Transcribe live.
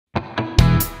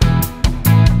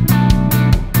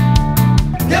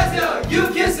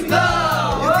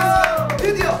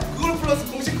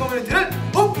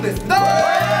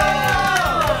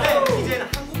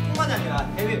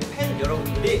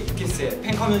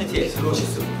팬커뮤니티에 들어오실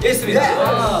수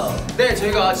있습니다. 네,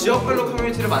 저희가 지역별로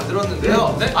커뮤니티를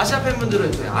만들었는데요. 아시아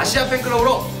팬분들은 저희 아시아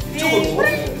팬클럽으로 이쪽으로,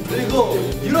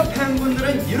 그리고 유럽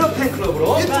팬분들은 유럽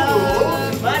팬클럽으로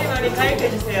이쪽으로 많이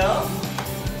가입해주세요.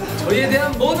 저희에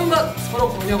대한 모든 것, 서로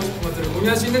공유하고 싶은 것들을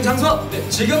공유할 수 있는 장소,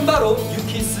 지금 바로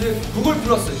유키스 구글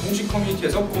플러스 공식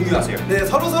커뮤니티에서 공유하세요. 네,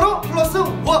 서로 플러스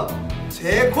원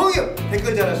재공유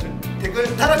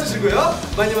댓글 달아주시고요.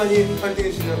 많이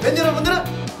활동해주시는 팬 여러분들은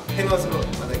행아웃으로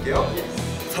만날게요.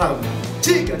 사랑합니다.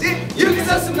 지금까지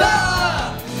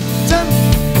유키스였습니다. 짠.